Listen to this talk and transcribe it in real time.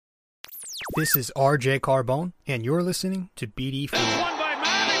This is RJ Carbone, and you're listening to BD4. One by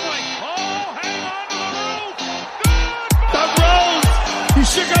Mattingly. Oh, hang on to the roof. Doug Rose. He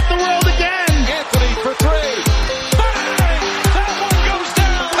shook up the world again. Anthony for three. Bang! That one goes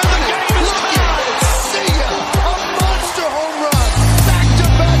down. And the game is tied. See ya. A monster home run.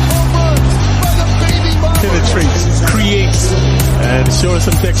 Back-to-back home runs by the baby Bombers. Penetrates, creates, and shows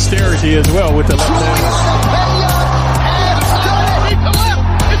some dexterity as well with the left hand. Deep to left.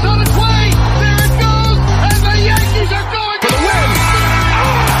 It's on its way. There it goes. And the Yankees are going for the win.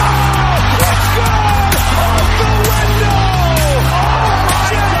 Oh! It's gone off the window. Oh,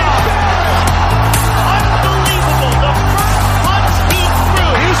 Jimmy Bell. Unbelievable. The first punch he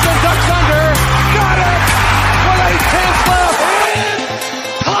threw. Houston ducks under. Got it. With 8 tenths left.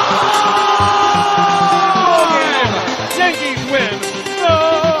 It's time. Yankees win.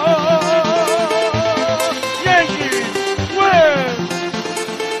 Yankees win.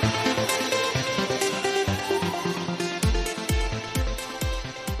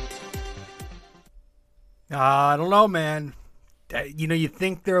 I don't know, man. You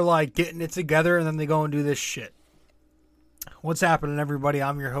think they're like getting it together, and then they go and do this shit. What's happening, everybody?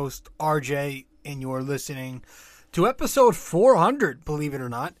 I'm your host, RJ, and you're listening to episode 400, believe it or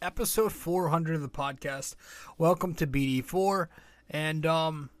not. Episode 400 of the podcast. Welcome to BD4.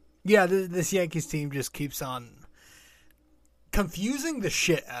 And, this Yankees team just keeps on confusing the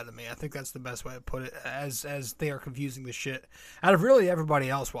shit out of me. I think that's the best way to put it, as they are confusing the shit out of really everybody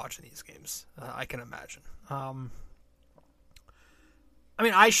else watching these games, I can imagine.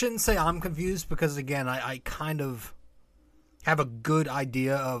 I shouldn't say I'm confused because, again, I kind of have a good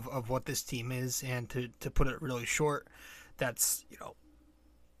idea of what this team is, and to put it really short, that's,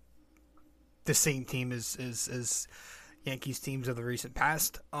 the same team as Yankees teams of the recent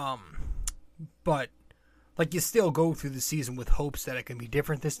past. But you still go through the season with hopes that it can be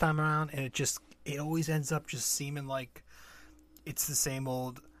different this time around, and it always ends up just seeming like it's the same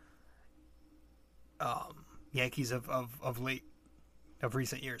old Yankees of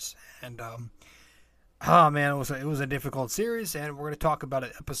recent years. And it was a difficult series, and we're going to talk about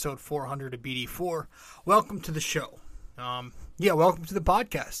it. Episode 400 of BD4. Welcome to the show. Welcome to the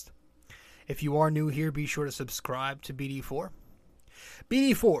podcast. If you are new here, be sure to subscribe to BD4.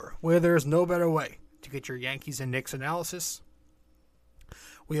 BD4, where there's no better way to get your Yankees and Knicks analysis.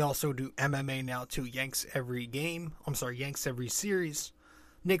 We also do MMA now too. Yanks every series.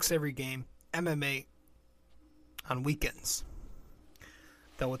 Knicks every game. MMA on weekends.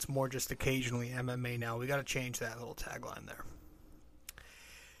 Though it's more just occasionally MMA now. We got to change that little tagline there.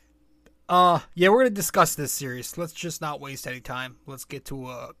 We're going to discuss this series. Let's just not waste any time. Let's get to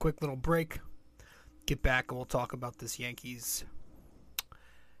a quick little break. Get back and we'll talk about this Yankees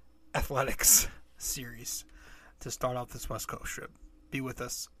Athletics series to start off this West Coast trip. Be with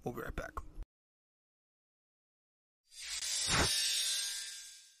us. We'll be right back.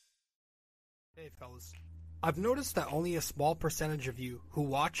 Hey, fellas. I've noticed that only a small percentage of you who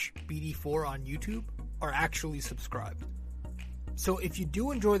watch BD4 on YouTube are actually subscribed. So if you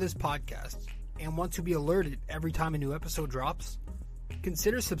do enjoy this podcast and want to be alerted every time a new episode drops,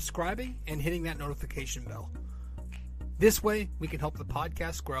 consider subscribing and hitting that notification bell. This way, we can help the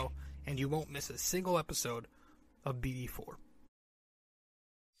podcast grow, and you won't miss a single episode of BD4.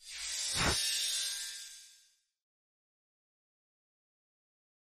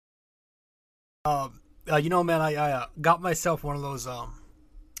 I got myself one of those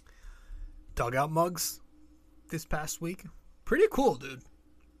dugout mugs this past week. Pretty cool, dude.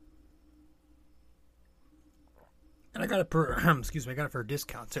 And I got it for a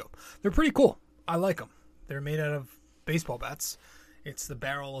discount too. They're pretty cool. I like them. They're made out of baseball bats. It's the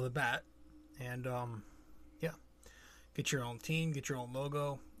barrel of the bat, and get your own team, get your own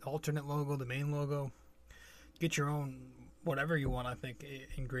logo, alternate logo, the main logo. Get your own whatever you want. I think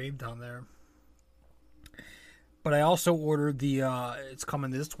engraved on there. But I also ordered the, it's coming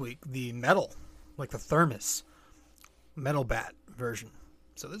this week, the metal, like the thermos metal bat version.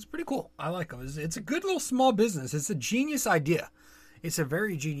 So this is pretty cool. I like them. It's a good little small business. It's a genius idea. It's a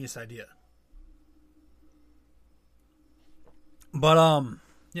very genius idea. But,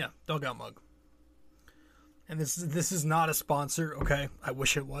 dugout mug. And this is not a sponsor, okay? I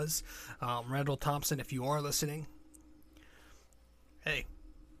wish it was. Randall Thompson, if you are listening, hey,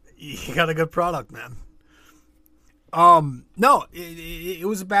 you got a good product, man. It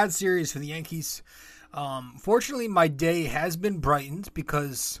was a bad series for the Yankees. Fortunately, my day has been brightened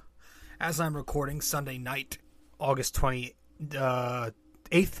because as I'm recording Sunday night, August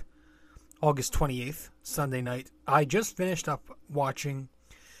 28th, Sunday night, I just finished up watching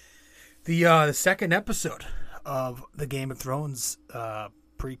the second episode of the Game of Thrones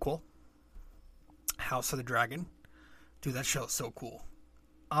prequel. House of the Dragon. Dude, that show's so cool.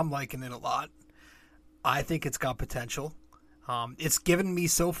 I'm liking it a lot. I think it's got potential. It's given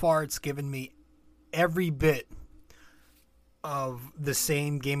me every bit of the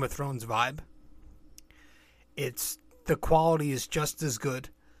same Game of Thrones vibe. The quality is just as good.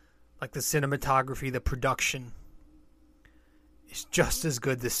 Like the cinematography, the production is just as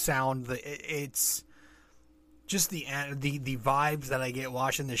good. The sound, it's just the vibes that I get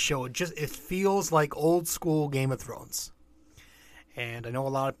watching this show. It feels like old school Game of Thrones. And I know a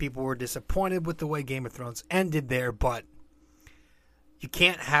lot of people were disappointed with the way Game of Thrones ended there, but you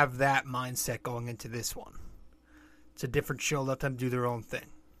can't have that mindset going into this one. It's a different show. Let them do their own thing.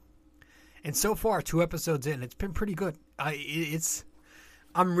 And so far, 2 episodes in, it's been pretty good.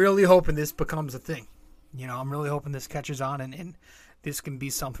 I'm really hoping this becomes a thing. I'm really hoping this catches on and this can be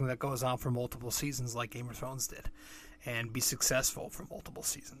something that goes on for multiple seasons like Game of Thrones did and be successful for multiple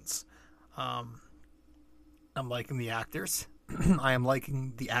seasons. I'm liking the actors. I am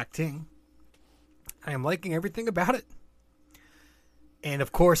liking the acting. I am liking everything about it. And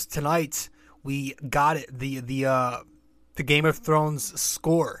of course, tonight we got it. The Game of Thrones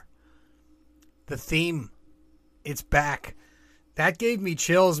score. The theme, it's back. That gave me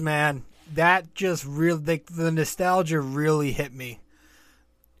chills, man. That just really, the nostalgia really hit me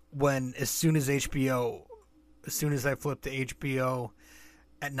as soon as I flipped to HBO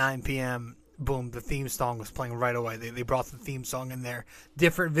at 9 p.m., boom, the theme song was playing right away. They brought the theme song in there.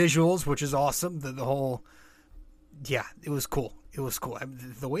 Different visuals, which is awesome. The whole, yeah, it was cool. It was cool.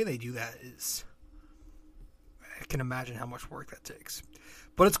 The way they do that is, I can imagine how much work that takes.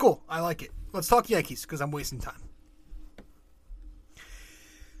 But it's cool. I like it. Let's talk Yankees because I'm wasting time.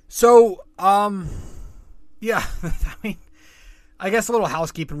 So, yeah, I guess a little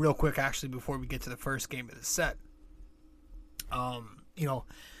housekeeping real quick, actually, before we get to the first game of the set. A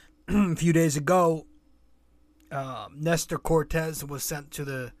few days ago, Nestor Cortes was sent to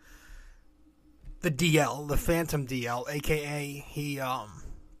the DL, the Phantom DL, a.k.a. he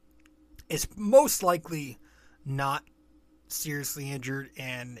is most likely not seriously injured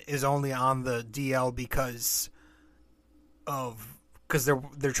and is only on the DL because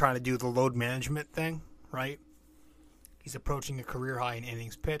they're trying to do the load management thing, right? He's approaching a career high in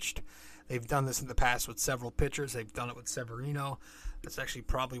innings pitched. They've done this in the past with several pitchers. They've done it with Severino. That's actually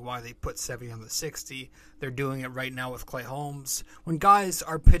probably why they put Sevy on the 60. They're doing it right now with Clay Holmes. When guys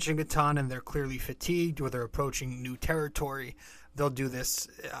are pitching a ton and they're clearly fatigued or they're approaching new territory, they'll do this.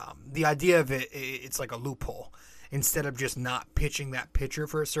 The idea of it's like a loophole. Instead of just not pitching that pitcher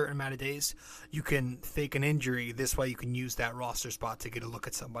for a certain amount of days, you can fake an injury. This way you can use that roster spot to get a look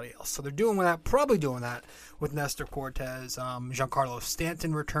at somebody else. So they're probably doing that with Nestor Cortes. Giancarlo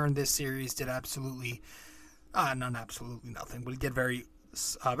Stanton returned this series, did absolutely nothing, but he did very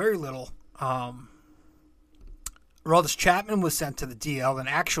little. Aroldis Chapman was sent to the DL, an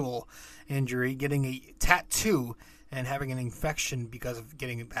actual injury, getting a tattoo and having an infection because of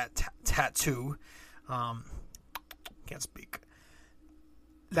getting that tattoo. Can't speak.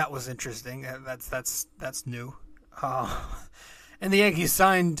 That was interesting. That's new. And the Yankees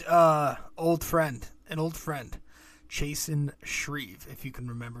signed an old friend, Chasen Shreve, if you can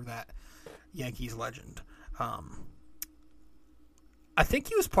remember that Yankees legend. I think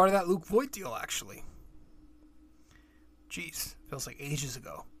he was part of that Luke Voit deal, actually. Jeez, feels like ages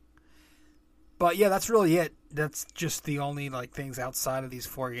ago. But yeah, that's really it. That's just the only things outside of these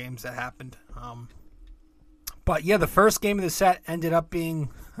 4 games that happened. But yeah, the first game of the set ended up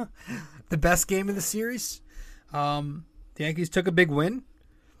being the best game of the series. The Yankees took a big win.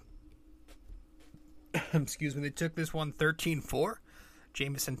 Excuse me, they took this one 13-4.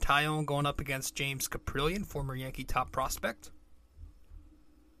 Jameson Taillon going up against James Kaprielian, former Yankee top prospect.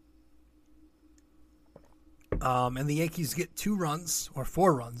 And the Yankees get 2 runs, or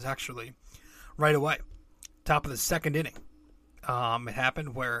 4 runs actually, right away. Top of the second inning. It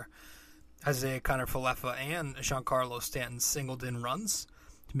happened where Isaiah Kiner-Falefa and Giancarlo Stanton singled in runs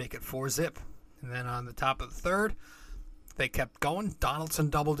to make it 4-zip. And then on the top of the third, they kept going. Donaldson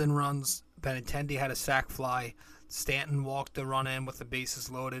doubled in runs. Benintendi had a sac fly. Stanton walked the run in with the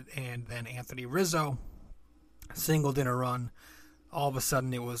bases loaded. And then Anthony Rizzo singled in a run. All of a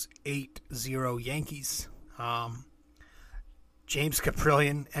sudden, it was 8-0 Yankees. James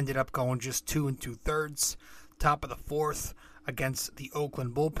Kaprielian ended up going just 2 2/3. Top of the fourth against the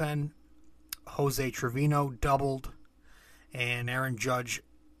Oakland bullpen. Jose Trevino doubled, and Aaron Judge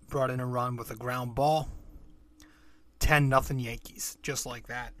brought in a run with a ground ball. 10-0 Yankees, just like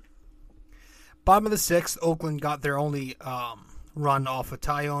that. Bottom of the sixth, Oakland got their only run off of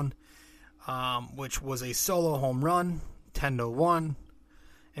Taillon, which was a solo home run, 10-1.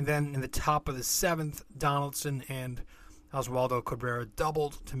 And then in the top of the 7th, Donaldson and Oswaldo Cabrera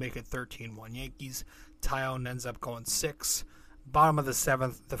doubled to make it 13-1 Yankees. Taillon ends up going 6. Bottom of the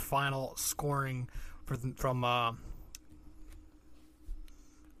 7th, the final scoring from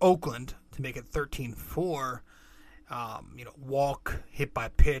Oakland to make it 13-4. Walk, hit by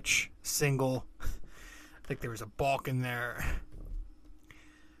pitch, single. I think there was a balk in there.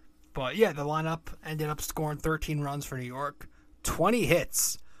 But yeah, the lineup ended up scoring 13 runs for New York. 20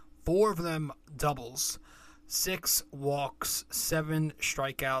 hits, 4 of them doubles, 6 walks, 7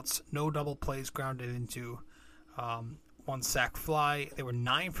 strikeouts, no double plays grounded into, 1 sac fly. They were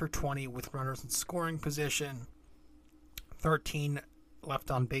 9 for 20 with runners in scoring position, 13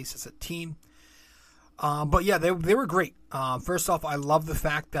 left on base as a team. But yeah, they were great. First off, I love the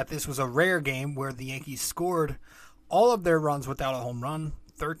fact that this was a rare game where the Yankees scored all of their runs without a home run.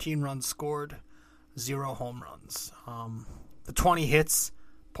 13 runs scored, 0 home runs. The 20 hits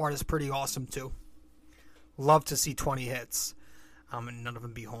part is pretty awesome too. Love to see 20 hits, and none of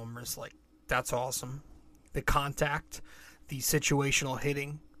them be homers. Like, that's awesome. The contact, the situational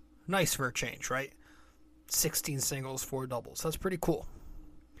hitting, nice for a change, right? 16 singles, 4 doubles. That's pretty cool.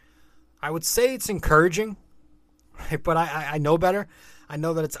 I would say it's encouraging, but I know better. I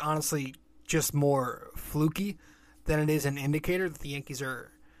know that it's honestly just more fluky than it is an indicator that the Yankees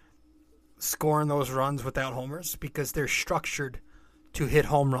are scoring those runs without homers, because they're structured to hit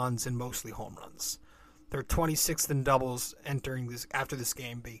home runs and mostly home runs. They're 26th in doubles after this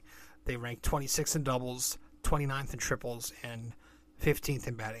game. They rank 26th in doubles, 29th in triples, and 15th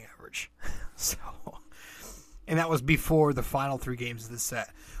in batting average. And that was before the final 3 games of the set,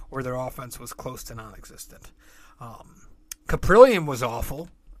 where their offense was close to non-existent. Caprillion was awful.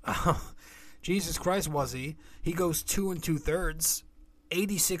 Jesus Christ, was he? He goes 2 2/3.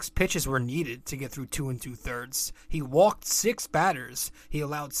 86 pitches were needed to get through 2 2/3. He walked 6 batters. He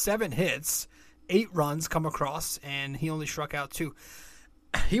allowed 7 hits, 8 runs come across, and he only struck out 2.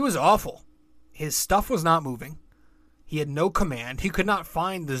 He was awful. His stuff was not moving. He had no command. He could not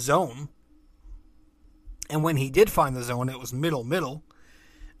find the zone. And when he did find the zone, it was middle.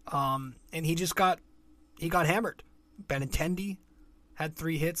 And he got hammered. Benintendi had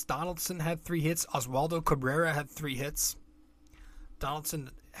 3 hits. Donaldson had 3 hits. Oswaldo Cabrera had 3 hits.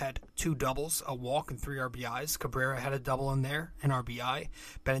 Donaldson had 2 doubles, a walk, and 3 RBIs. Cabrera had a double in there, an RBI.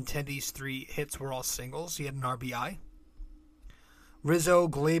 Benintendi's 3 hits were all singles. He had an RBI. Rizzo,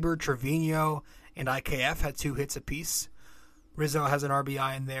 Gleyber, Trevino, and IKF had 2 hits apiece. Rizzo has an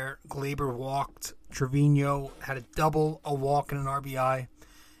RBI in there. Gleyber walked. Trevino had a double, a walk, and an RBI.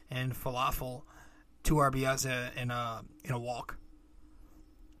 And Falafel, 2 RBIs and a walk.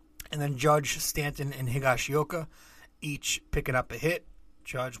 And then Judge, Stanton, and Higashioka each picking up a hit.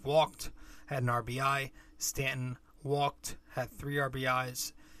 Judge walked, had an RBI. Stanton walked, had 3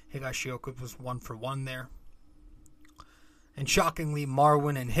 RBIs. Higashioka was 1 for 1 there. And shockingly,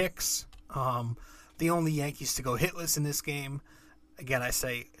 Marwin and Hicks, the only Yankees to go hitless in this game. Again, I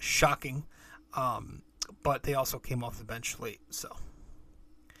say shocking, but they also came off the bench late.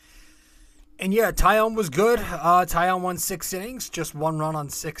 And yeah, Taillon was good. Taillon won 6 innings, just 1 run on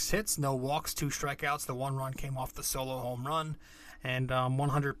 6 hits, no walks, 2 strikeouts. The 1 run came off the solo home run, and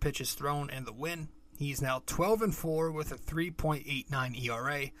 100 pitches thrown and the win. He's now 12-4 with a 3.89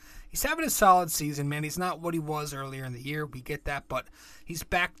 ERA. He's having a solid season, man. He's not what he was earlier in the year. We get that, but he's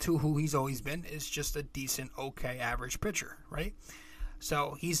back to who he's always been, is just a decent, okay, average pitcher, right?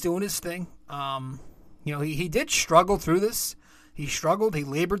 So he's doing his thing. He did struggle through this. He struggled. He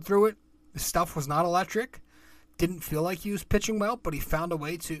labored through it. The stuff was not electric. Didn't feel like he was pitching well, but he found a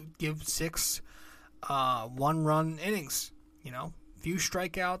way to give 6 one-run innings. Few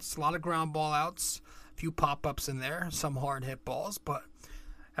strikeouts, a lot of ground ball outs, a few pop-ups in there, some hard hit balls, but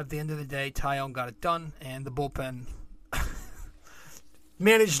at the end of the day, Taillon got it done, and the bullpen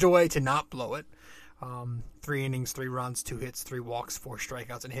managed a way to not blow it. 3 innings, 3 runs, 2 hits, 3 walks, 4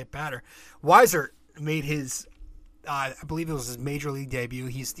 strikeouts, and a hit batter. Weiser made his, I believe it was his major league debut.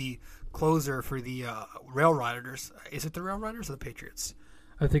 He's the closer for the Rail Riders. Is it the Rail Riders or the Patriots?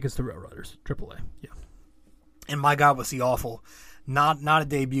 I think it's the Rail Riders, AAA. Yeah. And my God, was he awful. Not a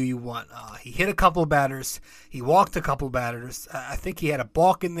debut you want. He hit a couple of batters. He walked a couple of batters. I think he had a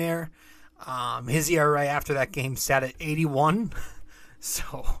balk in there. His ERA after that game sat at 81.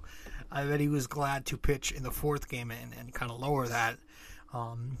 So I bet he was glad to pitch in the 4th game and kind of lower that.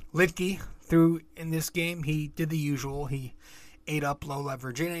 Litke threw in this game. He did the usual. He ate up low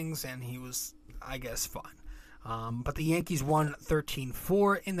leverage innings, and he was, I guess, fine. But the Yankees won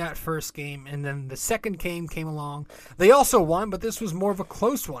 13-4 in that first game, and then the second game came along. They also won, but this was more of a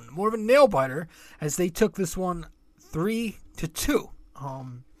close one, more of a nail-biter, as they took this one 3-2.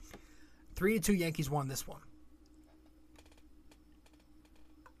 3-2 Yankees won this one.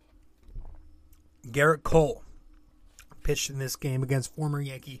 Garrett Cole pitched in this game against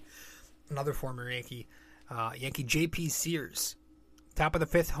another former Yankee, Yankee J.P. Sears. Top of the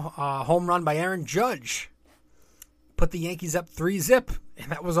fifth, home run by Aaron Judge put the Yankees up 3-0,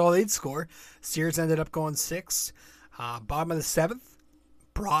 and that was all they'd score. Sears ended up going 6. Bottom of the seventh,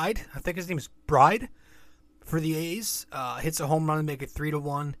 Bride, I think his name is Bride, for the A's, hits a home run to make it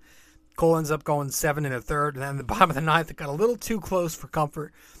 3-1. Cole ends up going 7 in a third, and then the bottom of the ninth, it got a little too close for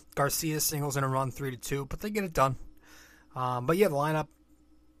comfort. Garcia singles in a run 3-2, but they get it done. But yeah, the lineup,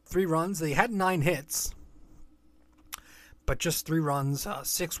 3 runs. They had 9 hits, but just 3 runs.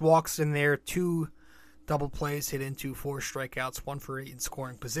 6 walks in there, 2 double plays hit into, 4 strikeouts, 1 for 8 in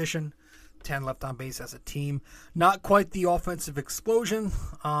scoring position. 10 left on base as a team. Not quite the offensive explosion.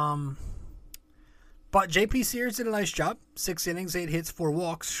 But J.P. Sears did a nice job. 6 innings, 8 hits, 4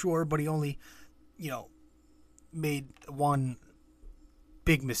 walks, sure, but he only, made one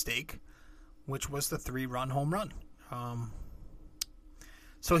big mistake, which was the 3-run home run.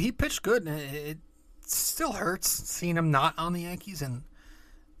 So he pitched good, and it still hurts seeing him not on the Yankees and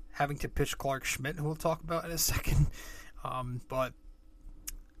having to pitch Clark Schmidt, who we'll talk about in a second. But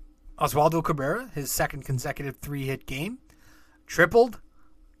Oswaldo Cabrera, his second consecutive 3-hit game, tripled,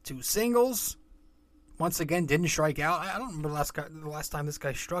 2 singles. Once again, didn't strike out. I don't remember the last time this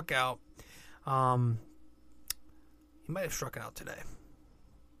guy struck out. He might have struck out today.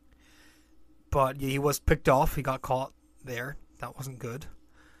 But yeah, he was picked off. He got caught there. That wasn't good.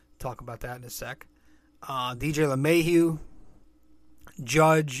 Talk about that in a sec. DJ LeMahieu,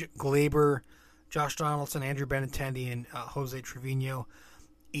 Judge, Glaber, Josh Donaldson, Andrew Benintendi, and Jose Trevino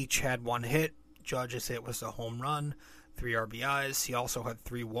each had 1 hit. Judge's hit was a home run, 3 RBIs. He also had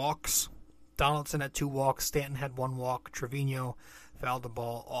 3 walks. Donaldson had 2 walks. Stanton had 1 walk. Trevino fouled the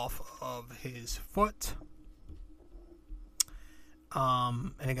ball off of his foot.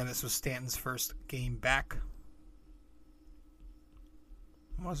 And again, this was Stanton's first game back.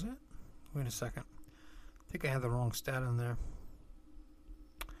 Was it? Wait a second. I think I had the wrong stat in there.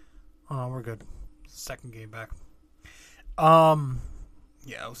 Oh, no, we're good. Second game back.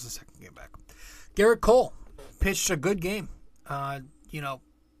 Yeah, it was the second game back. Garrett Cole pitched a good game.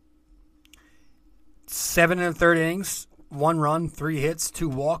 7 1/3 innings, 1 run, 3 hits, 2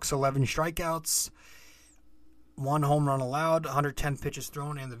 walks, 11 strikeouts, 1 home run allowed, 110 pitches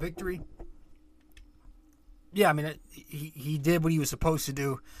thrown, and the victory. Yeah, I mean, he did what he was supposed to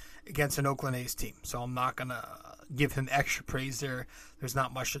do against an Oakland A's team, so I'm not going to give him extra praise there. There's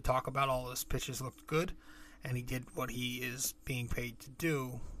not much to talk about. All his pitches looked good, and he did what he is being paid to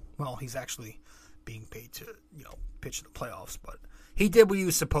do. Well, he's actually being paid to, pitch in the playoffs, but he did what he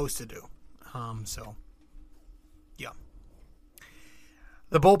was supposed to do. So, yeah.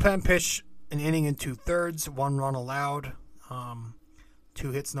 The bullpen pitched an inning and 2/3, 1 run allowed,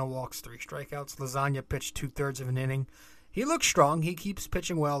 2 hits, no walks, 3 strikeouts. Lasagna pitched 2/3 of an inning. He looks strong. He keeps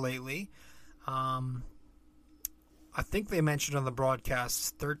pitching well lately. I think they mentioned on the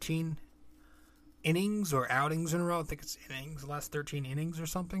broadcast 13 innings or outings in a row. I think it's innings. The last 13 innings or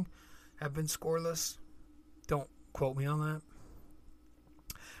something have been scoreless. Don't quote me on that.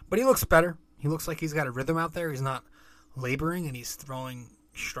 But he looks better. He looks like he's got a rhythm out there. He's not laboring, and he's throwing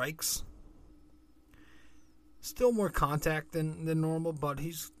strikes. Still more contact than normal, but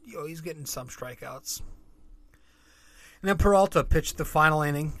he's getting some strikeouts. And then Peralta pitched the final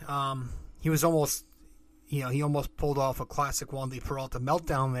inning. He was almost, he almost pulled off a classic Wandy Peralta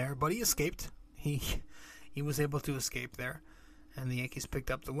meltdown there, but he escaped. He was able to escape there, and the Yankees picked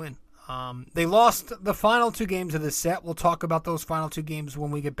up the win. They lost the final 2 games of this set. We'll talk about those final 2 games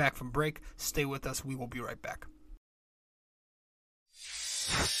when we get back from break. Stay with us. We will be right back.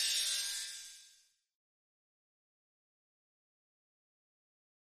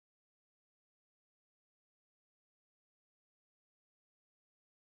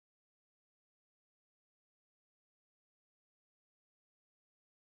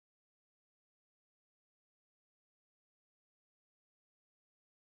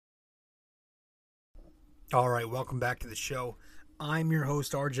 All right, welcome back to the show. I'm your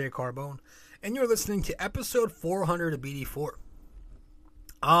host, RJ Carbone, and you're listening to episode 400 of BD4.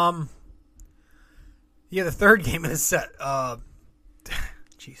 Yeah, the third game of the set.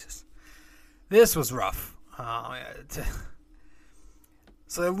 Jesus. This was rough.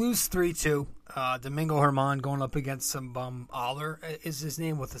 So they lose 3-2. Domingo Germán going up against some bum. Aller is his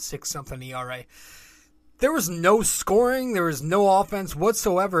name, with a 6-something ERA. There was no scoring. There was no offense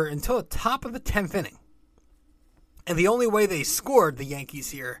whatsoever until the top of the 10th inning. And the only way they scored, the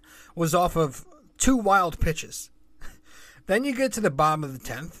Yankees here, was off of 2 wild pitches. Then you get to the bottom of the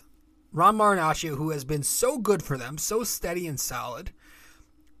 10th. Ron Marinaccio, who has been so good for them, so steady and solid,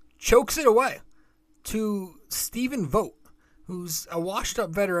 chokes it away to Stephen Vogt, who's a washed-up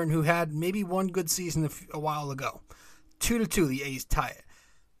veteran who had maybe one good season a while ago. 2-2, the A's tie it.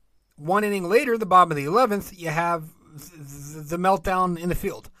 One inning later, the bottom of the 11th, you have the meltdown in the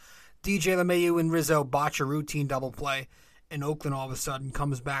field. DJ LeMahieu and Rizzo botch a routine double play, and Oakland all of a sudden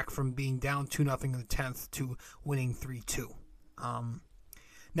comes back from being down 2-0 in the 10th to winning 3-2.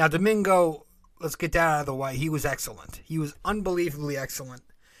 Now, Domingo, let's get that out of the way. He was excellent. He was unbelievably excellent.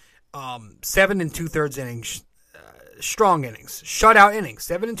 7 2/3 innings, strong innings, shutout innings,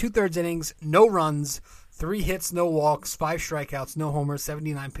 7 2/3 innings, no runs, 3 hits, no walks, 5 strikeouts, no homers,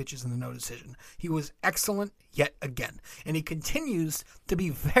 79 pitches, and no decision. He was excellent yet again. And he continues to be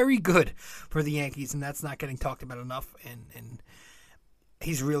very good for the Yankees, and that's not getting talked about enough. And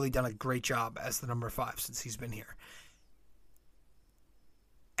he's really done a great job as the number 5 since he's been here.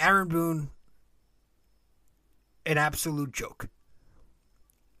 Aaron Boone, an absolute joke.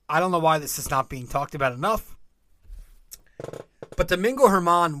 I don't know why this is not being talked about enough. But Domingo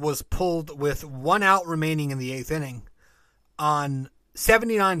Germán was pulled with 1 out remaining in the 8th inning on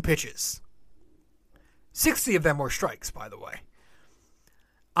 79 pitches. 60 of them were strikes, by the way.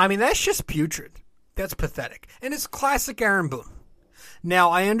 I mean, that's just putrid. That's pathetic. And it's classic Aaron Boone.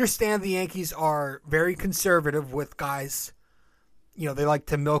 Now, I understand the Yankees are very conservative with guys. You know, they like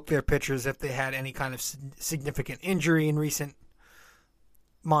to milk their pitchers if they had any kind of significant injury in recent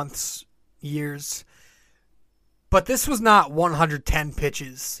months, years. But this was not 110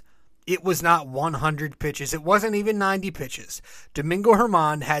 pitches. It was not 100 pitches. It wasn't even 90 pitches. Domingo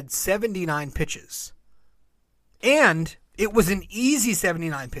Germán had 79 pitches. And it was an easy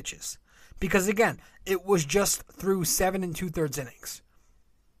 79 pitches. Because, again, it was just through 7 2/3 innings.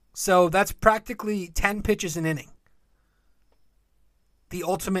 So that's practically 10 pitches an inning. The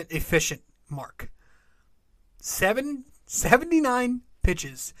ultimate efficient mark. 79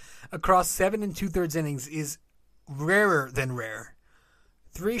 pitches across 7 2/3 innings is rarer than rare.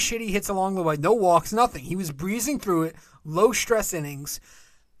 3 shitty hits along the way, no walks, nothing. He was breezing through it, low stress innings,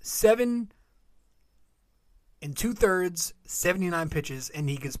 7 2/3, 79 pitches, and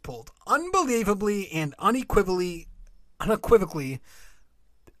he gets pulled. Unbelievably and unequivocally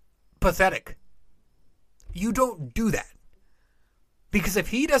pathetic. You don't do that. Because if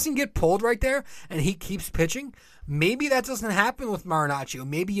he doesn't get pulled right there and he keeps pitching, maybe that doesn't happen with Marinaccio.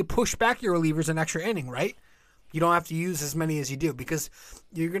 Maybe you push back your relievers an extra inning, right? You don't have to use as many as you do because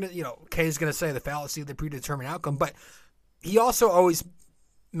you're going to, Kay's going to say the fallacy of the predetermined outcome. But he also always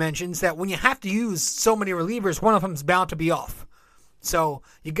mentions that when you have to use so many relievers, one of them's bound to be off. So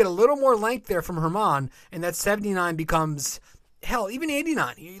you get a little more length there from Germán, and that 79 becomes, hell, even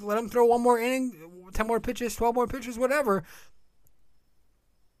 89. You let him throw one more inning, 10 more pitches, 12 more pitches, whatever.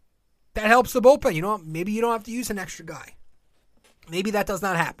 That helps the bullpen. Maybe you don't have to use an extra guy. Maybe that does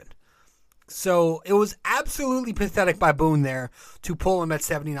not happen. So it was absolutely pathetic by Boone there to pull him at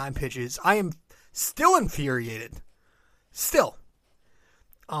 79 pitches. I am still infuriated. Still.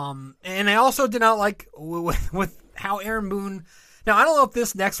 And I also did not like with how Aaron Boone... Now, I don't know if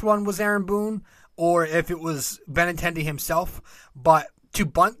this next one was Aaron Boone or if it was Benintendi himself, but to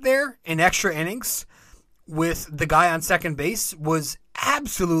bunt there in extra innings with the guy on second base was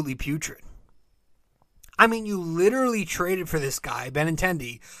absolutely putrid. I mean, you literally traded for this guy,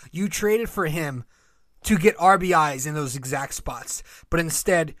 Benintendi. You traded for him to get RBIs in those exact spots, but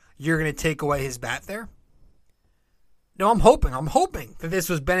instead you're going to take away his bat there? No, I'm hoping that this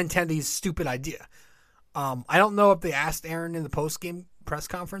was Benintendi's stupid idea. I don't know if they asked Aaron in the post-game press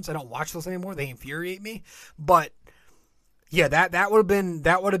conference. I don't watch those anymore. They infuriate me. But yeah, that would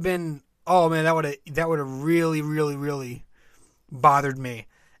have been. Oh man, that would have really, really, really bothered me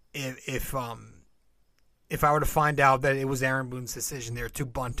if I were to find out that it was Aaron Boone's decision there to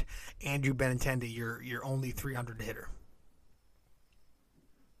bunt Andrew Benintendi, your only 300 hitter.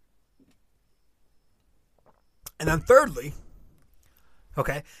 And then thirdly,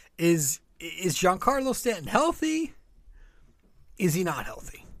 okay, is Giancarlo Stanton healthy? Is he not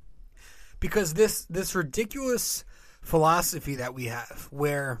healthy? Because this ridiculous philosophy that we have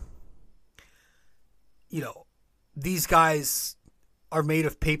where, these guys are made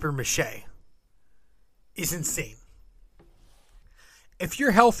of paper mache is insane. If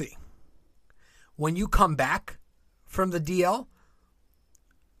you're healthy, when you come back from the DL,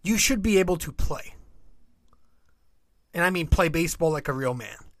 you should be able to play. And I mean play baseball like a real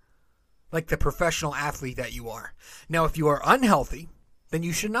man. Like the professional athlete that you are. Now, if you are unhealthy, then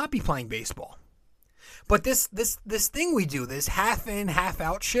you should not be playing baseball. But this thing we do, this half in, half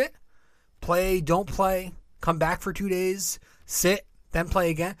out shit, play, don't play, come back for 2 days, sit, then play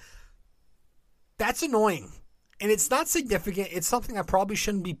again. That's annoying. And it's not significant. It's something I probably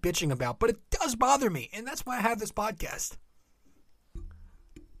shouldn't be bitching about, but it does bother me. And that's why I have this podcast.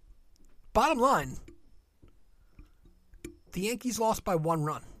 Bottom line, the Yankees lost by 1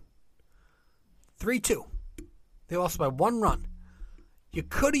 run. 3-2. They lost by 1 run. You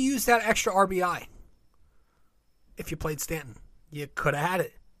could have used that extra RBI if you played Stanton. You could have had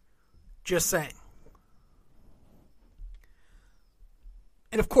it. Just saying.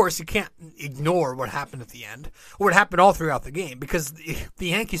 And of course, you can't ignore what happened at the end, or what happened all throughout the game, because the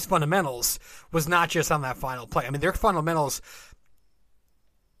Yankees' fundamentals was not just on that final play. I mean, their fundamentals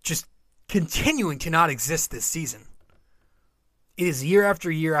just continuing to not exist this season. It is year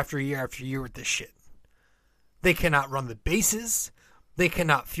after year after year after year with this shit. They cannot run the bases. They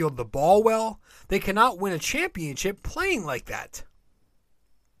cannot field the ball well. They cannot win a championship playing like that.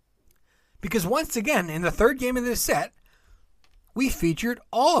 Because once again, in the third game of this set, we featured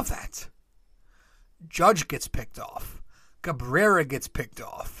all of that. Judge gets picked off. Cabrera gets picked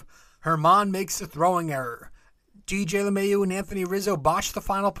off. Herman makes a throwing error. DJ LeMahieu and Anthony Rizzo botched the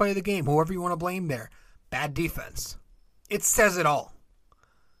final play of the game. Whoever you want to blame there. Bad defense. It says it all.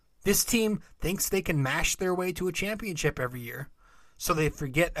 This team thinks they can mash their way to a championship every year, so they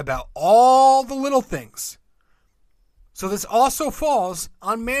forget about all the little things. So this also falls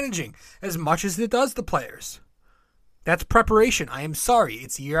on managing as much as it does the players. That's preparation. I am sorry.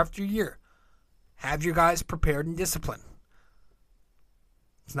 It's year after year. Have your guys prepared and disciplined.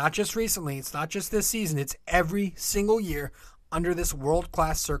 It's not just recently. It's not just this season. It's every single year under this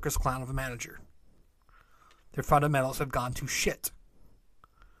world-class circus clown of a manager. Their fundamentals have gone to shit.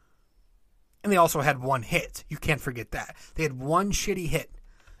 And they also had 1 hit. You can't forget that. They had 1 shitty hit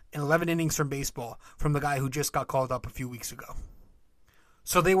in 11 innings from baseball from the guy who just got called up a few weeks ago.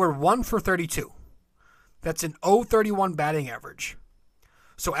 So they were 1 for 32. That's an .031 batting average.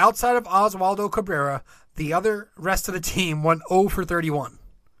 So outside of Oswaldo Cabrera, the other rest of the team went 0 for 31.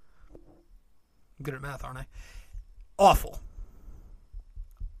 I'm good at math, aren't I? Awful.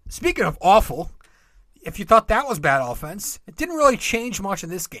 Speaking of awful, if you thought that was bad offense, it didn't really change much in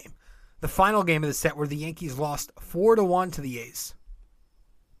this game. The final game of the set where the Yankees lost 4-1 to the A's.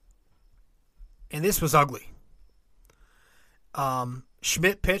 And this was ugly.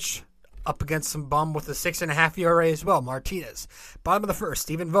 Schmidt pitched up against some bum with a 6.5 ERA as well. Martinez. Bottom of the first,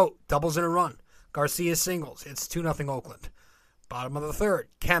 Stephen Vogt doubles in a run. Garcia singles. It's 2-0 Oakland. Bottom of the third,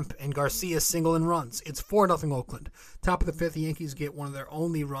 Kemp and Garcia single and runs. It's 4-0 Oakland. Top of the fifth, the Yankees get one of their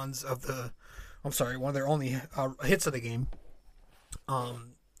only hits of the game.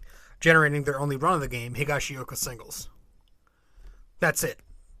 Generating their only run of the game, Higashioka singles. That's it.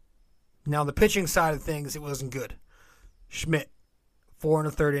 Now, the pitching side of things, it wasn't good. Schmidt, 4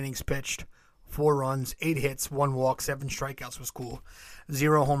 1/3 innings pitched, 4 runs, 8 hits, 1 walk, 7 strikeouts was cool.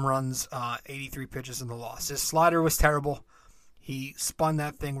 0 home runs, 83 pitches in the loss. His slider was terrible. He spun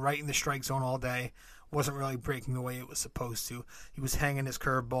that thing right in the strike zone all day. Wasn't really breaking the way it was supposed to. He was hanging his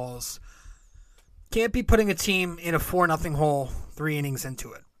curveballs. Can't be putting a team in a 4-0 hole 3 innings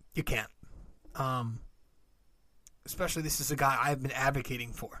into it. You can't. Especially this is a guy I've been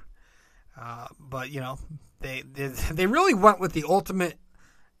advocating for. But, you know, they really went with the ultimate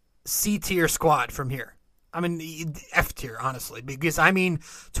C-tier squad from here. I mean, F-tier, honestly. Because, I mean,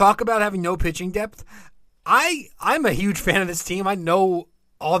 talk about having no pitching depth. I'm a huge fan of this team. I know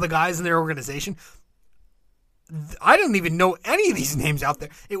all the guys in their organization. I don't even know any of these names out there.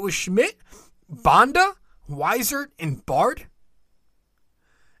 It was Schmidt, Banda, Weissert, and Bard.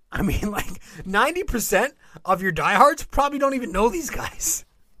 I mean, like, 90% of your diehards probably don't even know these guys.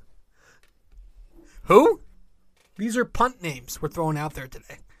 Who? These are punt names we're throwing out there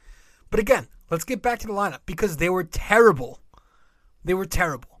today. But again, let's get back to the lineup because they were terrible. They were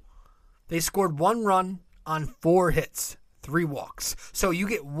terrible. They scored 1 run on 4 hits, 3 walks. So you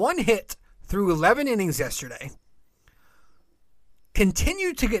get 1 hit through 11 innings yesterday.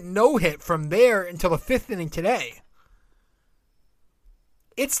 Continued to get no hit from there until the 5th inning today.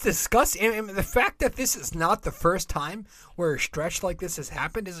 It's disgusting. And the fact that this is not the first time where a stretch like this has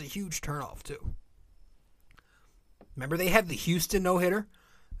happened is a huge turnoff, too. Remember they had the Houston no-hitter?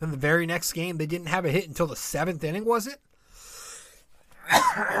 Then the very next game, they didn't have a hit until the 7th inning, was it?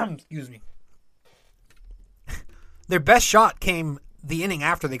 Excuse me. Their best shot came the inning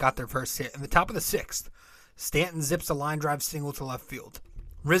after they got their first hit. In the top of the 6th, Stanton zips a line drive single to left field.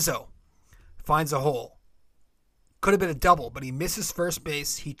 Rizzo finds a hole. Could have been a double, but he misses first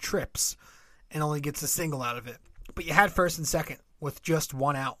base. He trips and only gets a single out of it. But you had first and second with just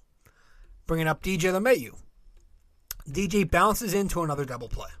 1 out. Bringing up DJ LeMahieu. DJ bounces into another double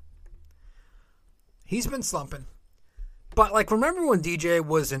play. He's been slumping. But, like, remember when DJ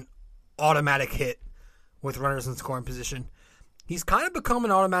was an automatic hit with runners in scoring position? He's kind of become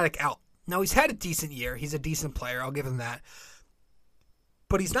an automatic out. Now, he's had a decent year. He's a decent player. I'll give him that.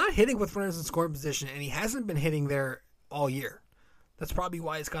 But he's not hitting with runners in scoring position, and he hasn't been hitting there all year. That's probably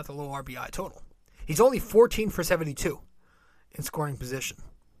why he's got the low RBI total. He's only 14 for 72 in scoring position.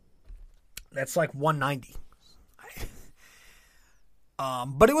 That's like 190.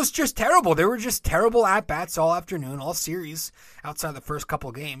 But it was just terrible. There were just terrible at-bats all afternoon, all series, outside the first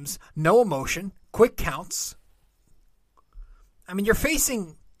couple games. No emotion. Quick counts. I mean, you're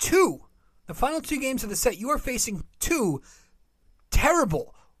facing the final 2 games of the set, you are facing 2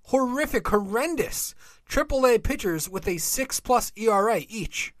 terrible, horrific, horrendous AAA pitchers with a 6+ ERA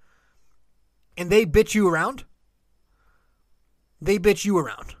each. And they bitch you around? They bitch you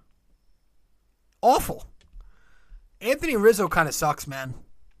around. Awful. Anthony Rizzo kind of sucks, man.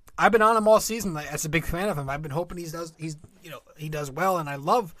 I've been on him all season. As a big fan of him, I've been hoping he does well, and I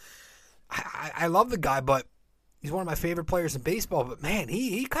love the guy, but he's one of my favorite players in baseball. But man,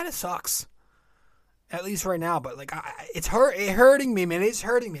 he kind of sucks, at least right now. But like, it's hurting me, man. It's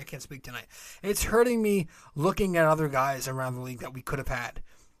hurting me. I can't speak tonight. It's hurting me looking at other guys around the league that we could have had.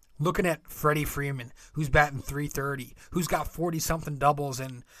 Looking at Freddie Freeman, who's batting .330, who's got 40-something doubles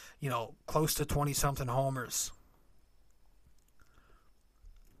and close to 20-something homers.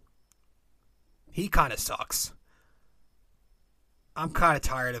 He kind of sucks. I'm kind of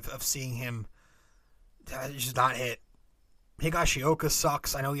tired of seeing him just not hit. Higashioka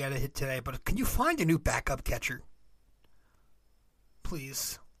sucks. I know he had a hit today, but can you find a new backup catcher?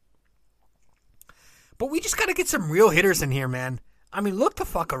 Please. But we just got to get some real hitters in here, man. I mean, look the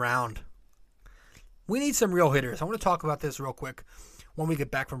fuck around. We need some real hitters. I want to talk about this real quick when we get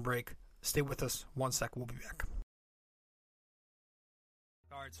back from break. Stay with us 1 sec. We'll be back.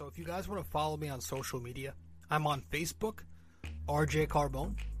 All right, so if you guys want to follow me on social media, I'm on Facebook, RJ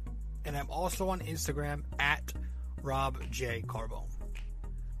Carbone, and I'm also on Instagram at Rob J. Carbone.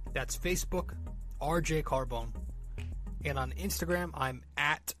 That's Facebook, RJ Carbone, and on Instagram, I'm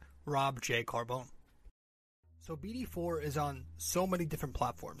at Rob J. Carbone. So BD4 is on so many different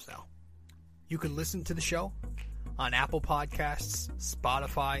platforms now. You can listen to the show on Apple Podcasts,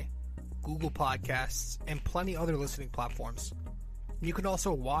 Spotify, Google Podcasts, and plenty other listening platforms. You can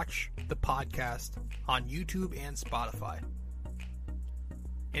also watch the podcast on YouTube and Spotify.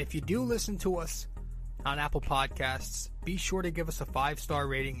 And if you do listen to us on Apple Podcasts, be sure to give us a 5-star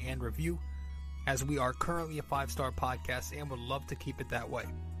rating and review, as we are currently a 5-star podcast and would love to keep it that way.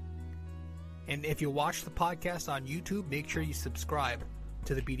 And if you watch the podcast on YouTube, make sure you subscribe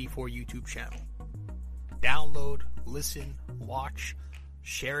to the BD4 YouTube channel. Download, listen, watch,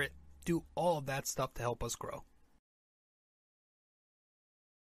 share it, do all of that stuff to help us grow.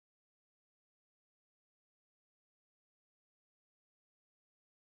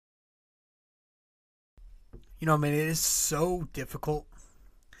 Man, it is so difficult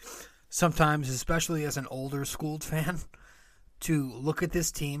sometimes, especially as an older schooled fan, to look at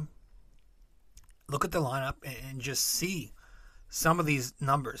this team, look at the lineup, and just see some of these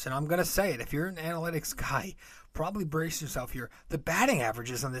numbers. And I'm going to say it, if you're an analytics guy, probably brace yourself here. The batting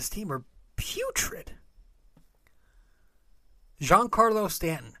averages on this team are putrid. Giancarlo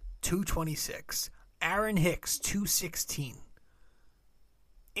Stanton, 226. Aaron Hicks, 216.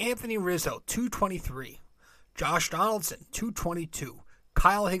 Anthony Rizzo, 223. Josh Donaldson, 222.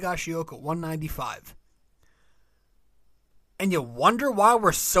 Kyle Higashioka, 195. And you wonder why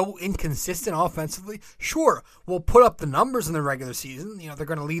we're so inconsistent offensively? Sure, we'll put up the numbers in the regular season. They're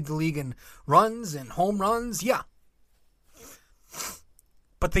going to lead the league in runs and home runs. Yeah.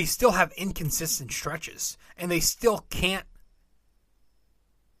 But they still have inconsistent stretches. And they still can't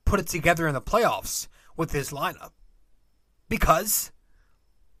put it together in the playoffs with this lineup. Because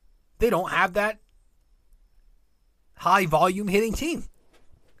they don't have that high volume hitting team.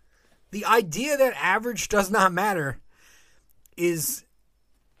 The idea that average does not matter is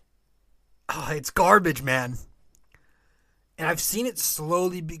it's garbage, man. And I've seen it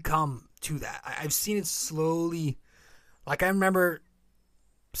slowly become to that. I've seen it slowly, like I remember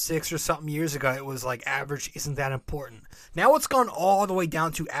 6 or something years ago, it was like average isn't that important. Now it's gone all the way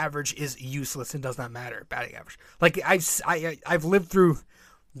down to average is useless and does not matter, batting average. Like I've lived through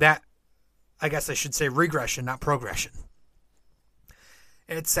that. I guess I should say regression, not progression.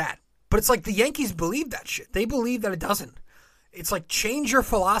 And it's sad. But it's like the Yankees believe that shit. They believe that it doesn't. It's like, change your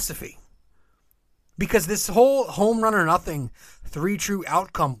philosophy. Because this whole home run or nothing, 3 true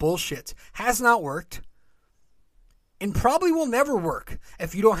outcome bullshit has not worked. And probably will never work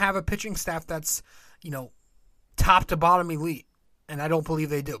if you don't have a pitching staff that's, top to bottom elite. And I don't believe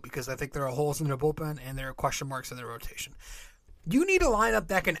they do because I think there are holes in their bullpen and there are question marks in their rotation. You need a lineup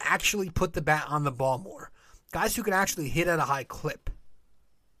that can actually put the bat on the ball more. Guys who can actually hit at a high clip.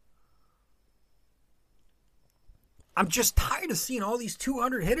 I'm just tired of seeing all these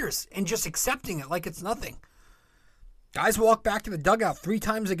 200 hitters and just accepting it like it's nothing. Guys walk back to the dugout 3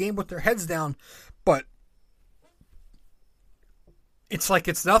 times a game with their heads down, but it's like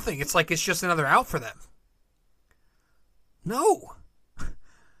it's nothing. It's like it's just another out for them. No.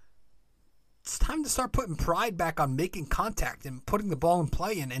 It's time to start putting pride back on making contact and putting the ball in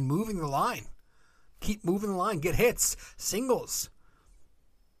play and moving the line. Keep moving the line. Get hits. Singles.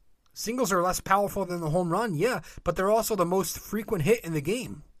 Singles are less powerful than the home run, yeah, but they're also the most frequent hit in the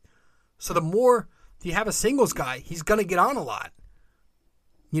game. So the more you have a singles guy, he's going to get on a lot.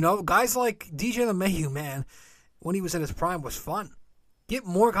 You know, guys like DJ LeMahieu, man, when he was in his prime, was fun. Get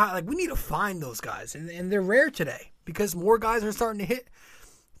more guys. Like, we need to find those guys, and they're rare today because more guys are starting to hit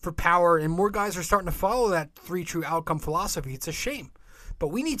for power and more guys are starting to follow that 3 true outcome philosophy. It's a shame. But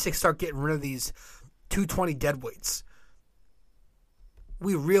we need to start getting rid of these 220 deadweights.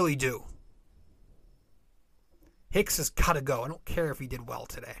 We really do. Hicks has got to go. I don't care if he did well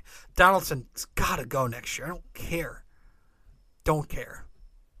today. Donaldson's got to go next year. I don't care. Don't care.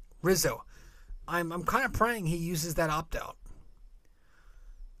 Rizzo, I'm kind of praying he uses that opt-out.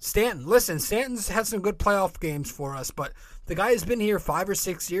 Stanton, listen, Stanton's had some good playoff games for us, but the guy has been here 5 or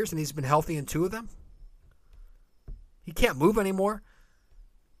 6 years and he's been healthy in 2 of them. He can't move anymore.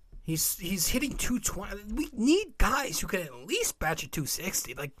 He's hitting 220. We need guys who can at least batch at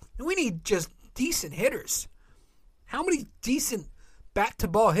 260. Like, we need just decent hitters. How many decent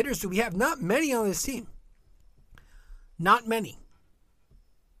bat-to-ball hitters do we have? Not many on this team. Not many.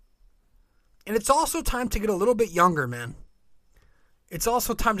 And it's also time to get a little bit younger, man. It's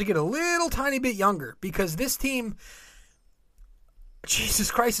also time to get a little tiny bit younger because this team, Jesus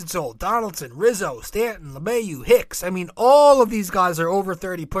Christ, it's old. Donaldson, Rizzo, Stanton, LeMahieu, Hicks. I mean, all of these guys are over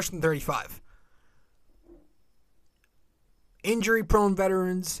 30, pushing 35. Injury-prone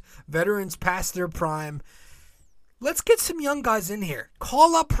veterans past their prime. Let's get some young guys in here.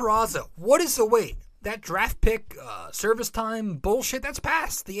 Call up Peraza. What is the wait? That draft pick, service time bullshit, that's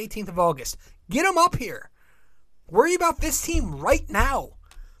past the 18th of August. Get him up here. Worry about this team right now.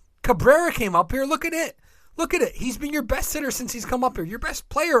 Cabrera came up here. Look at it. Look at it. He's been your best hitter since he's come up here. Your best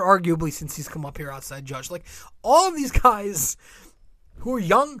player, arguably, since he's come up here outside Judge. Like, all of these guys who are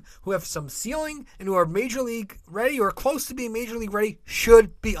young, who have some ceiling, and who are major league ready or close to being major league ready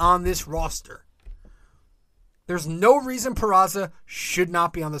should be on this roster. There's no reason Peraza should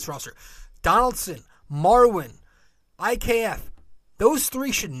not be on this roster. Donaldson, Marwin, IKF, those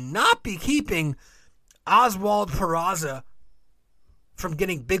 3 should not be keeping Oswald Peraza from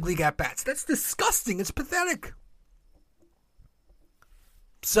getting big league at-bats. That's disgusting. It's pathetic.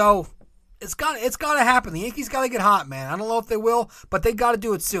 So, it's got to happen. The Yankees got to get hot, man. I don't know if they will, but they got to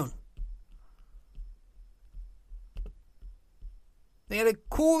do it soon. They had a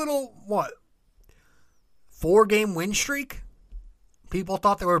cool little, 4-game win streak? People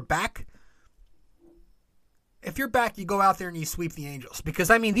thought they were back. If you're back, you go out there and you sweep the Angels.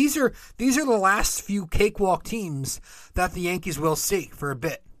 Because, I mean, these are the last few cakewalk teams that the Yankees will see for a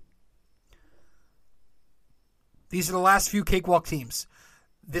bit. These are the last few cakewalk teams.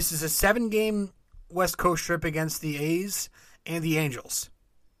 This is a 7-game West Coast trip against the A's and the Angels.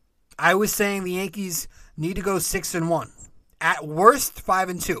 I was saying the Yankees need to go 6-1. At worst,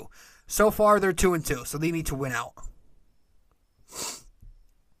 5-2. So far, they're 2-2, so they need to win out.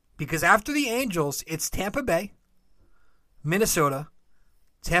 Because after the Angels, it's Tampa Bay, Minnesota,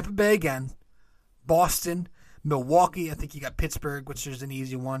 Tampa Bay again, Boston, Milwaukee. I think you got Pittsburgh, which is an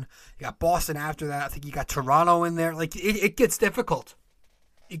easy one. You got Boston after that. I think you got Toronto in there. Like, it gets difficult.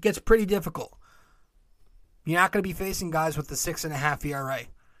 It gets pretty difficult. You're not going to be facing guys with the 6.5 ERA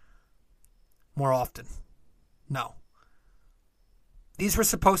more often. No. These were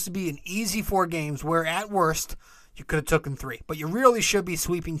supposed to be an easy 4 games where, at worst, you could have taken 3. But you really should be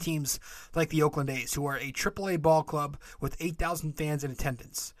sweeping teams like the Oakland A's, who are a AAA ball club with 8,000 fans in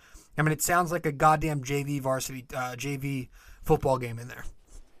attendance. I mean, it sounds like a goddamn JV football game in there.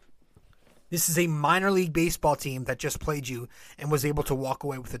 This is a minor league baseball team that just played you and was able to walk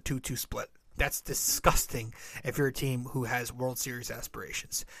away with a 2-2 split. That's disgusting if you're a team who has World Series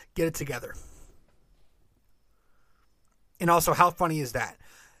aspirations. Get it together. And also, how funny is that?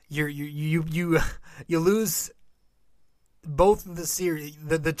 You lose both of the series,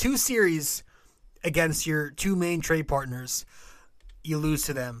 the 2 series against your 2 main trade partners. You lose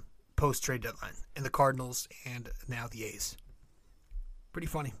to them post-trade deadline in the Cardinals and now the A's. Pretty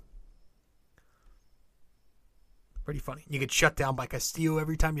funny. Pretty funny. You get shut down by Castillo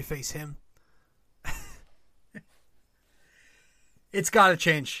every time you face him. It's got to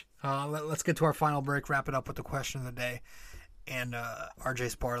change. Let's get to our final break, wrap it up with the question of the day, and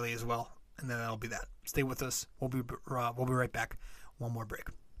RJ's parlay as well. And then that'll be that. Stay with us. We'll be right back. One more break.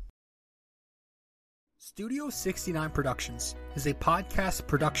 Studio 69 Productions is a podcast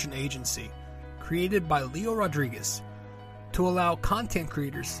production agency created by Leo Rodriguez to allow content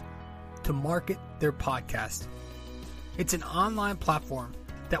creators to market their podcast. It's an online platform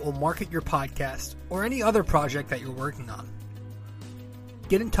that will market your podcast or any other project that you're working on.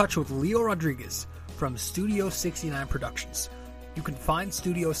 Get in touch with Leo Rodriguez from Studio 69 Productions. You can find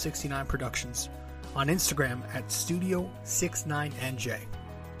Studio 69 Productions on Instagram at Studio69NJ.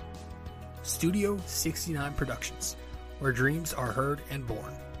 Studio 69 Productions, where dreams are heard and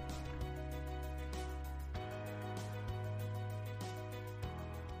born.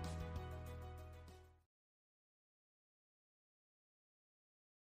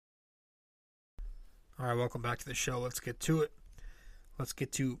 All right, welcome back to the show. Let's get to it. Let's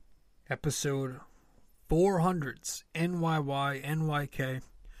get to episode 400's NYY, NYK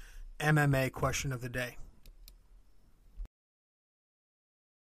MMA question of the day.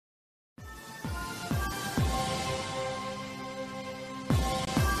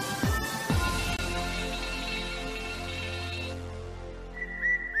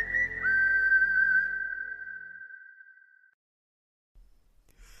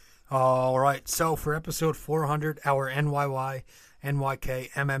 All right, so for episode 400, our NYY,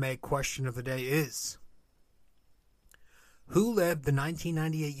 NYK MMA question of the day is: who led the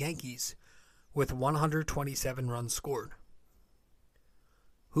 1998 Yankees with 127 runs scored?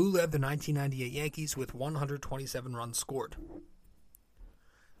 Who led the 1998 Yankees with 127 runs scored?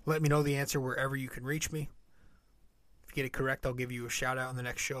 Let me know the answer wherever you can reach me. If you get it correct, I'll give you a shout out on the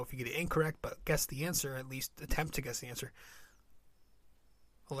next show. If you get it incorrect, but guess the answer, at least attempt to guess the answer,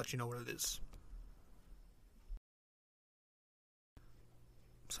 I'll let you know what it is.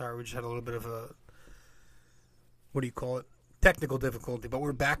 Sorry, we just had a little bit of a, technical difficulty, but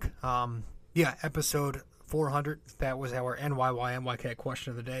we're back. Episode 400, that was our NYY, NYK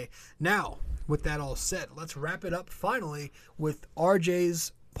question of the day. Now, with that all said, let's wrap it up finally with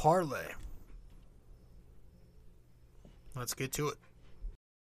RJ's parlay. Let's get to it.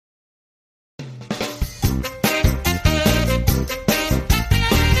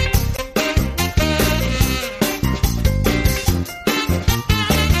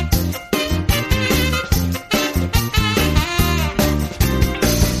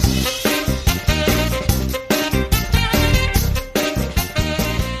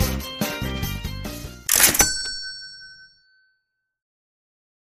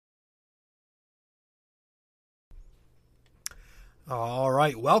 All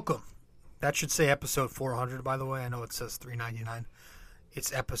right, welcome. That should say episode 400, by the way. I know it says 399.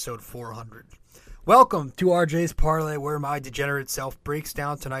 It's episode 400. Welcome to RJ's Parlay, where my degenerate self breaks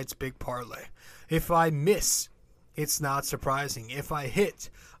down tonight's big parlay. If I miss, it's not surprising. If I hit,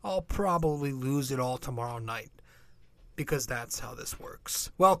 I'll probably lose it all tomorrow night, because that's how this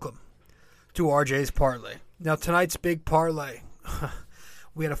works. Welcome to RJ's Parlay. Now, tonight's big parlay,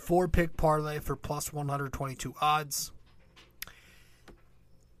 we had a 4-pick parlay for plus 122 odds.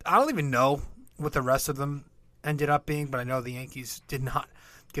 I don't even know what the rest of them ended up being, but I know the Yankees did not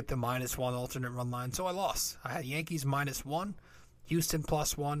get the -1 alternate run line, so I lost. I had Yankees -1, Houston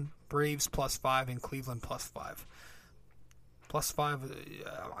 +1, Braves +5, and Cleveland +5.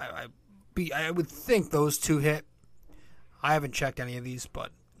 +5, I would think those two hit. I haven't checked any of these,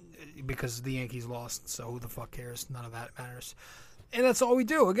 but because the Yankees lost, so who the fuck cares? None of that matters. And that's all we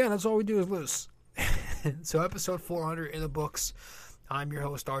do. Again, that's all we do is lose. So episode 400 in the books. I'm your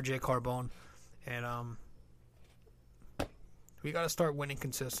host, RJ Carbone, and we got to start winning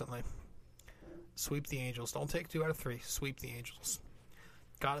consistently. Sweep the Angels. Don't take 2 out of 3. Sweep the Angels.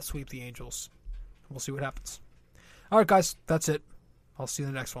 Got to sweep the Angels. We'll see what happens. All right, guys, that's it. I'll see you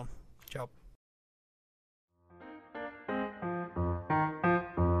in the next one. Ciao.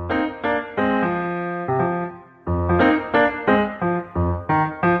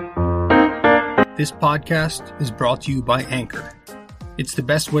 This podcast is brought to you by Anchor. It's the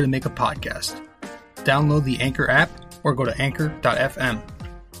best way to make a podcast. Download the Anchor app or go to anchor.fm.